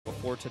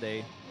for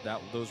today.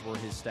 Those were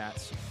his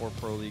stats for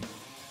Pro League.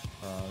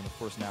 And of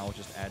course now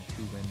just add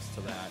 2 wins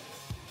to that,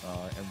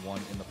 and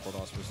 1 in the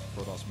Protoss versus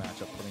Protoss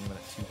matchup, putting him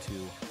at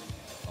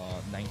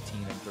 2-2,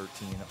 19 and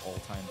 13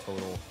 all-time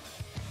total.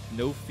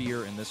 No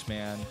fear in this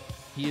man.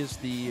 He is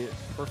the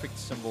perfect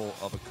symbol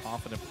of a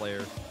confident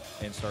player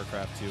in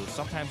StarCraft 2.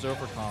 Sometimes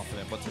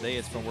overconfident, but today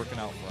it's been working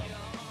out for him.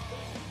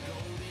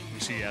 You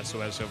see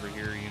SOS over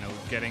here, you know,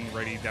 getting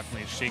ready,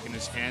 definitely shaking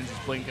his hands, he's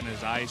blinking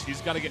his eyes. He's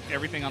got to get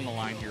everything on the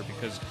line here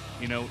because,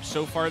 you know,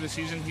 so far this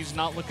season, he's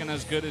not looking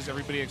as good as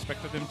everybody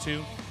expected him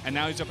to, and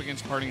now he's up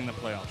against PartinG in the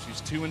playoffs.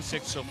 He's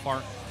 2-6 so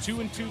far,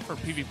 2-2 for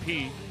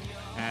PvP,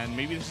 and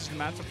maybe this is the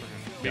matchup for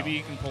him. Maybe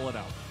he can pull it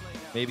out.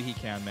 Maybe he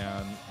can,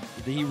 man.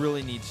 He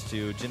really needs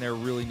to.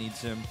 JINAIR really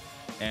needs him,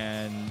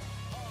 and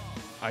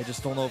I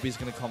just don't know if he's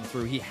going to come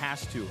through. He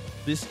has to.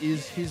 This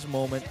is his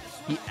moment.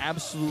 He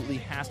absolutely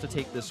has to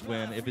take this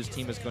win if his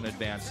team is going to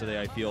advance today,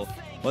 I feel.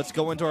 Let's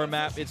go into our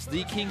map. It's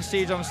the King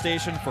Sejong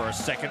Station for our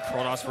second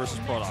Protoss versus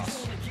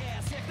Protoss.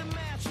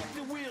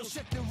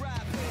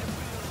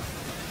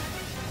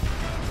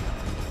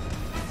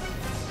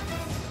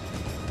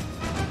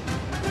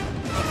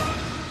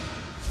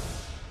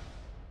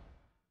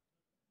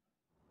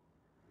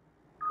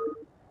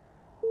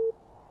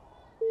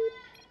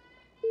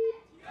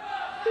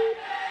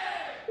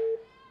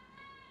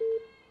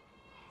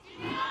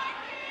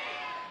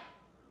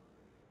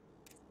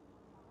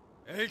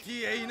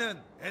 LTA는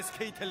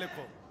SK텔레콤.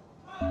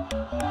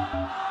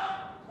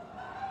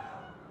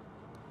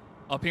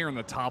 Up here in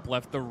the top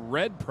left, the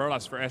red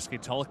Protoss for SK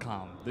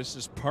Telecom. This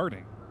is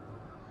PartinG.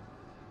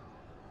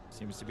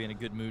 Seems to be in a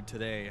good mood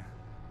today.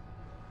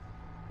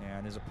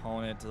 And his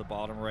opponent to the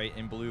bottom right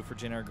in blue for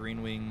JINAIR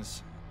Green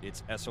Wings.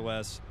 It's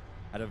SOS.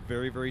 Had a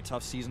very, very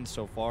tough season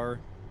so far.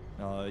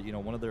 You know,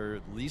 one of their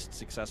least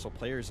successful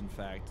players, in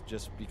fact,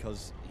 just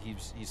because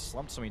he's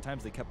slumped so many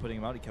times. They kept putting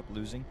him out. He kept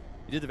losing.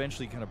 He did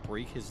eventually kind of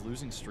break his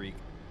losing streak.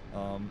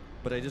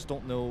 But I just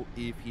don't know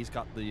if he's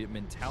got the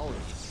mentality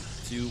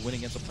to win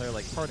against a player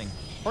like PartinG.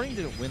 PartinG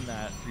didn't win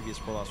that previous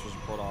Protoss versus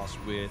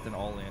Protoss with an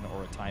all-in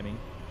or a timing.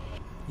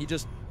 He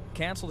just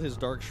canceled his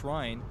Dark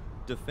Shrine,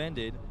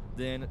 defended,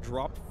 then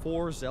dropped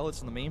 4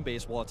 Zealots in the main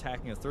base while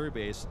attacking a third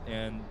base,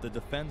 and the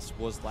defense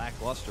was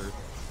lackluster.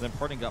 Then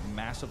PartinG got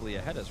massively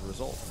ahead as a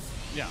result.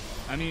 Yeah,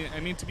 I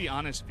mean, to be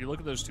honest, if you look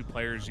at those two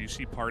players, you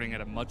see PartinG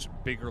at a much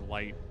bigger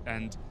light,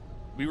 and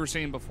we were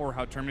saying before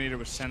how Terminator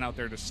was sent out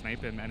there to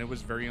snipe him, and it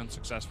was very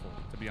unsuccessful,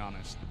 to be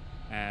honest.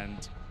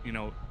 And, you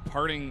know,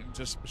 PartinG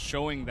just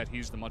showing that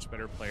he's the much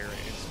better player,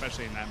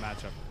 especially in that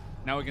matchup.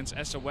 Now against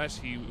SOS,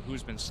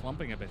 who's been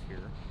slumping a bit here,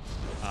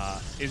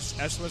 is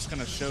SOS going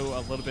to show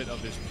a little bit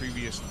of his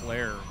previous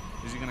flair?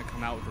 Is he going to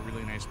come out with a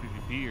really nice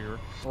PvP here?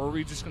 Or are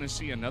we just going to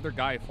see another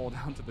guy fall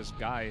down to this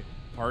guy,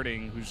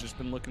 PartinG, who's just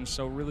been looking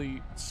so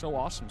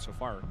awesome so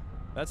far?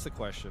 That's the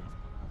question.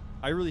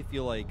 I really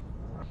feel like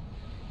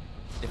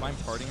if I'm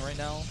PartinG right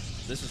now,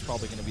 this is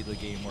probably going to be the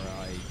game where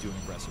I do an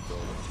aggressive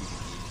build in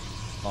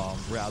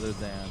PvP, rather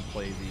than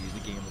play the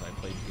game that I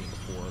played the game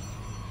before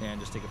and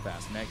just take a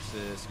fast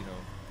Nexus. You know,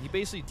 he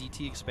basically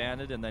DT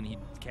expanded and then he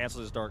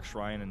canceled his Dark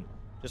Shrine and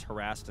just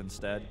harassed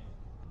instead,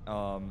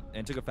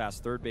 and took a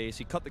fast third base.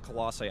 He cut the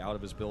Colossi out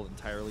of his build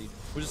entirely,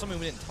 which is something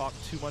we didn't talk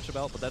too much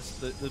about, but that's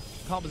the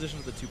composition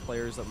of the two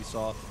players that we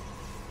saw.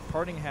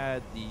 PartinG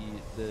had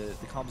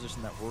the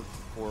composition that worked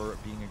for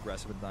being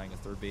aggressive and dying a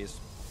third base.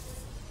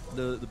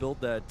 The build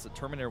that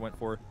Terminator went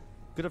for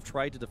could have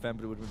tried to defend,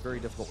 but it would have been very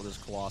difficult with his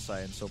Colossi,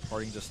 and so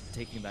PartinG just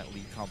taking that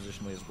lead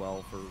compositionally as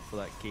well for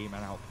that game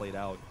and how it played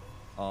out.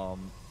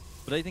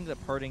 But I think that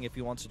PartinG, if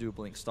he wants to do a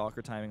Blink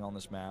Stalker timing on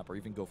this map, or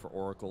even go for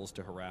Oracles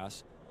to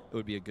harass, it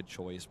would be a good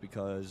choice,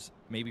 because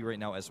maybe right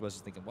now SOS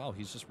is thinking, wow,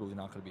 he's just really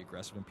not going to be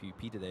aggressive in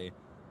PvP today.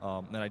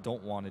 And I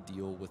don't want to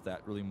deal with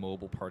that really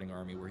mobile PartinG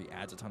army where he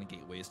adds a ton of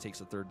gateways, takes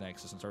the third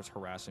Nexus, and starts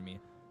harassing me.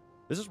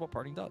 This is what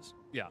PartinG does.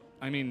 Yeah,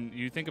 I mean,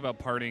 you think about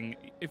PartinG,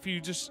 if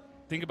you just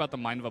think about the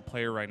mind of a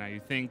player right now, you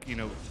think, you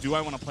know, do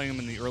I want to play him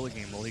in the early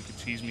game? Well, he could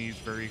cheese me. He's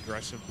a very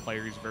aggressive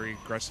player. He's a very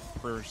aggressive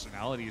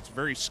personality. It's a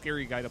very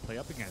scary guy to play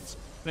up against.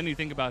 Then you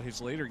think about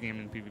his later game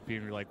in PvP,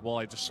 and you're like, well,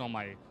 I just saw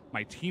my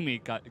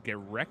teammate get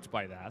wrecked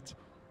by that,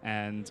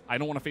 and I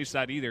don't want to face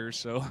that either.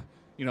 So,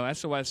 you know,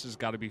 SOS has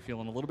got to be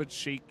feeling a little bit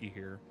shaky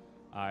here.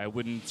 I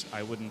wouldn't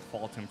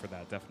fault him for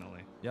that,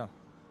 definitely. Yeah,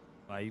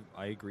 I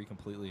agree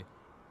completely.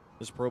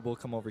 This probe will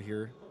come over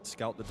here,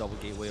 scout the double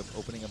gateway of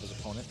opening of his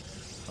opponent,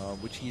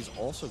 which he's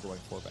also going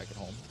for back at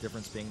home.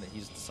 Difference being that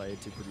he's decided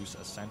to produce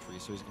a sentry,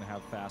 so he's going to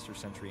have faster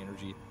sentry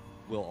energy.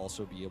 Will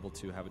also be able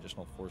to have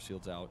additional force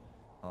fields out.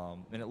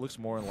 And it looks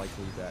more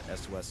unlikely that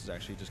SOS is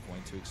actually just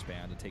going to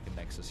expand and take a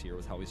Nexus here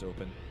with how he's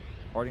open.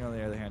 PartinG, on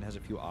the other hand, has a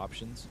few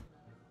options.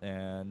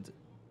 And,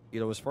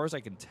 you know, as far as I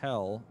can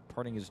tell,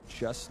 PartinG is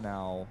just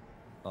now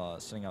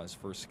sending out his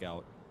first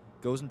scout.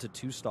 Goes into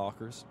 2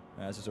 Stalkers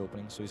as his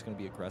opening, so he's going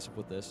to be aggressive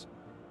with this.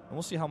 And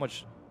we'll see how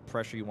much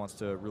pressure he wants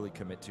to really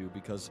commit to,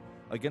 because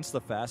against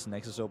the fast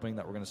Nexus opening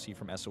that we're going to see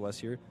from SOS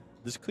here,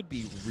 this could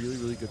be really,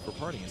 really good for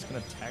PartinG. It's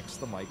going to tax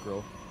the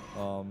micro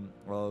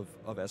of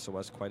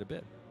SOS quite a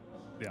bit.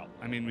 Yeah,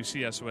 I mean, we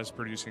see SOS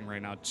producing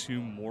right now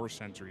 2 more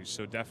sentries,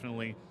 so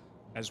definitely,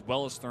 as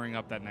well as throwing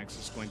up that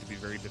Nexus, going to be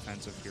very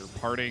defensive here.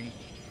 PartinG,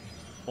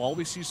 all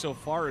we see so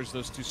far is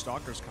those 2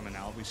 Stalkers coming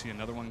out. We see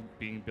another one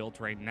being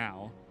built right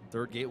now.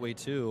 Third gateway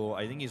too.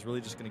 I think he's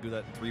really just going to do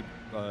that 3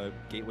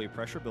 gateway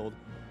pressure build,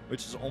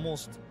 which is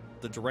almost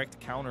the direct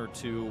counter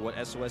to what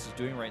SOS is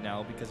doing right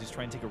now, because he's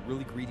trying to take a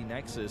really greedy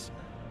Nexus.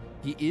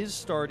 He is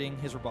starting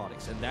his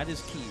robotics, and that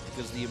is key,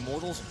 because the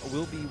Immortals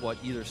will be what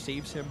either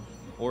saves him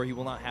or he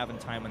will not have in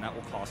time, and that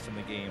will cost him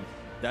the game.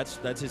 That's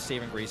his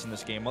saving grace in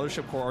this game.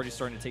 Mothership Core already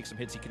starting to take some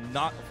hits. He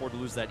cannot afford to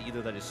lose that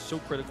either. That is so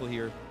critical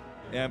here.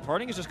 And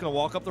PartinG is just going to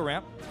walk up the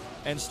ramp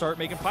and start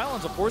making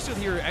pylons. Of course,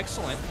 here,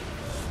 excellent.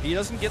 He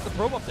doesn't get the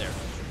probe up there.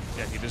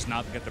 Yeah, he does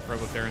not get the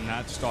probe up there, and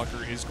that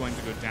Stalker is going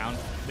to go down.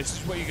 This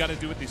is what you got to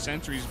do with these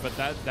sentries, but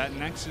that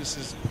Nexus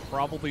is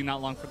probably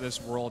not long for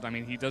this world. I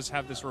mean, he does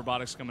have this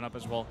robotics coming up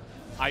as well.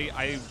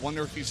 I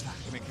wonder if he's not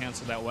going to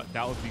cancel that.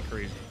 That would be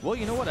crazy. Well,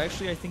 you know what?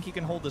 Actually, I think he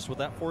can hold this with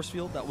that force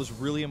field. That was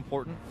really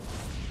important.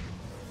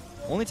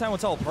 Only time will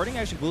tell. PartinG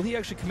actually, will he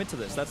actually commit to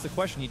this? That's the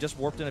question. He just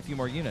warped in a few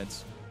more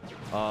units.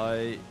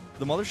 The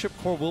Mothership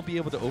Core will be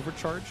able to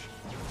overcharge,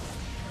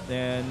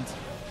 and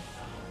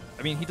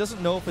I mean, he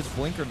doesn't know if it's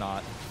blink or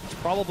not. It's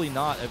probably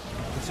not,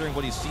 considering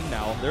what he's seen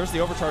now. There's the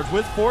overcharge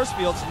with force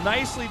fields.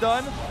 Nicely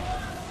done.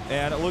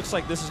 And it looks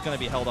like this is going to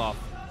be held off.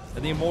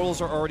 And the Immortals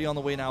are already on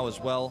the way now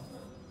as well.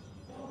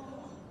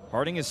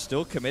 PartinG is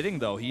still committing,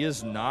 though. He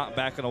is not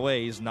backing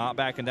away. He's not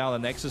backing down.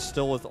 The Nexus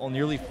still with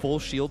nearly full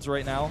shields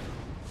right now.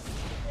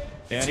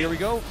 And here we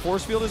go.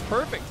 Force field is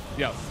perfect.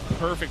 Yeah,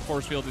 perfect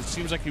force field. It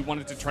seems like he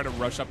wanted to try to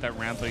rush up that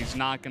ramp, but he's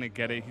not going to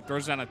get it. He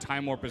throws down a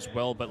time warp as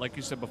well, but like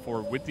you said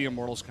before, with the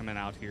Immortals coming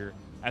out here,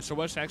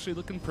 SOS actually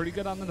looking pretty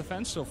good on the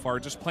defense so far.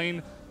 Just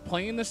playing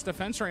this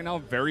defense right now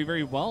very,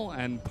 very well,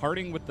 and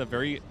PartinG with the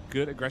very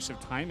good aggressive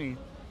timing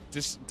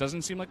just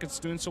doesn't seem like it's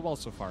doing so well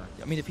so far.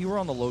 I mean, if he were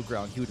on the low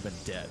ground, he would have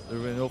been dead. There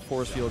would have been no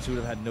force fields. He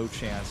would have had no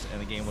chance,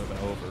 and the game would have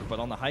been over. But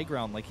on the high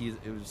ground, like it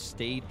was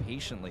stayed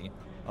patiently.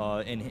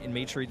 And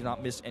made sure he did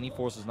not miss any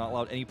forces, not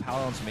allowed any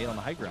pylons made on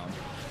the high ground,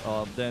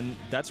 then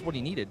that's what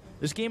he needed.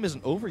 This game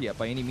isn't over yet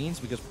by any means,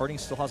 because PartinG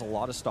still has a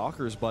lot of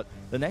Stalkers, but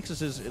the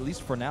Nexus is, at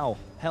least for now,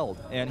 held,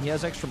 and he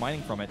has extra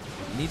mining from it.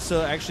 He needs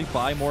to actually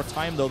buy more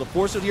time, though. The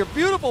force field here,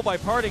 beautiful by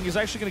PartinG, is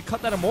actually going to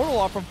cut that Immortal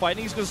off from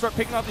fighting. He's going to start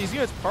picking off these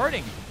units.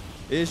 PartinG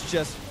is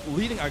just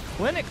leading a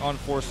clinic on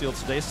force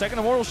fields today. Second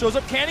Immortal shows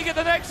up. Can he get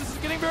the Nexus?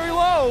 It's getting very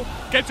low.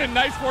 Gets a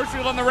nice force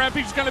field on the ramp.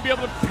 He's going to be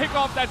able to pick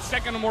off that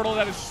second Immortal.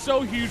 That is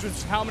so huge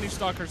with how many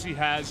Stalkers he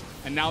has.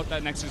 And now with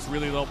that Nexus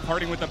really low,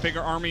 PartinG with a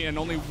bigger army and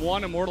only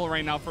 1 Immortal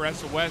right now for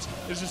SOS.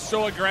 This is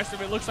so aggressive.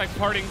 It looks like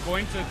PartinG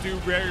going to do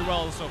very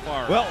well so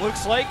far. Well,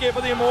 looks like it,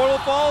 but the Immortal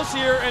falls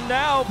here, and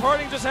now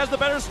PartinG just has the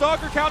better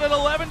Stalker count at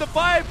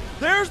 11-5.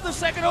 There's the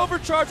second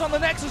overcharge on the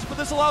Nexus, but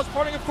this allows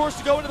PartinG, of course,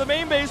 to go into the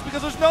main base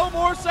because there's no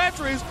more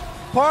sentries.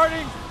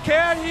 PartinG,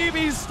 can he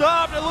be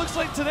stopped? It looks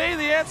like today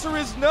the answer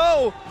is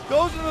no.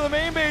 Goes into the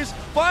main base,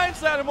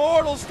 finds that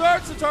Immortal,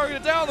 starts to target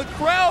it down. The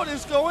crowd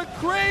is going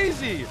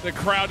crazy. The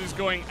crowd is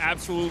going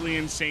absolutely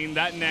insane.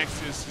 That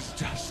Nexus is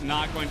just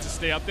not going to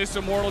stay up. This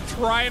Immortal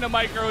trying to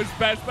micro his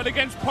best, but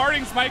against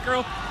PartinG's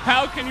micro,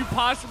 how can you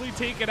possibly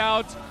take it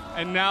out?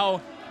 And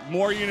now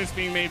more units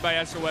being made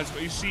by SOS,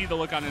 but you see the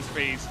look on his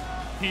face.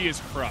 He is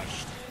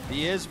crushed.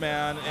 He is,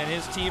 man, and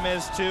his team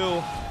is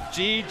too.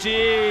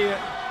 GG.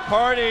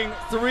 PartinG,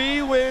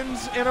 3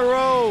 wins in a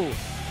row.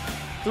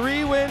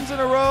 3 wins in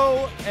a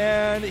row,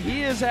 and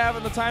he is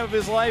having the time of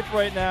his life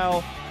right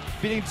now,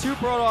 beating 2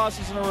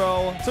 Protosses in a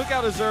row. Took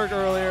out a Zerg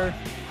earlier,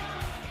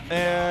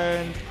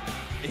 and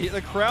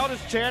the crowd is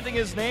chanting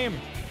his name.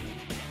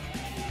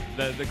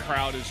 The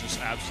crowd is just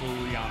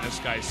absolutely on this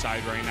guy's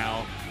side right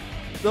now.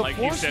 Like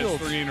you said,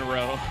 3 in a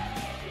row.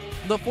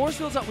 The force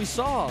fields that we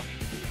saw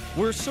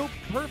were so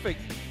perfect,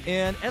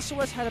 and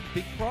SOS had a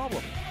big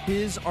problem.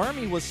 His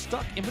army was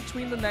stuck in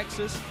between the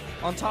Nexus,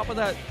 on top of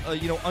that,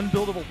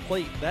 unbuildable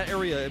plate, that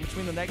area in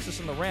between the Nexus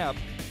and the ramp,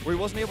 where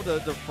he wasn't able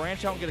to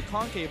branch out and get a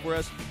concave,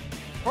 whereas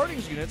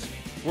PartinG's units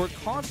were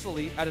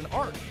constantly at an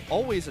arc,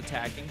 always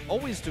attacking,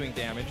 always doing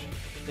damage,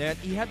 and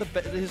he had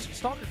his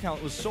Stalker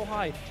count was so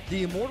high,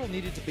 the Immortal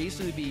needed to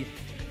basically be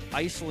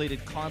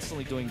isolated,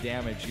 constantly doing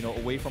damage,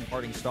 away from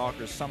PartinG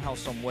Stalkers somehow,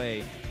 some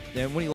way. And when he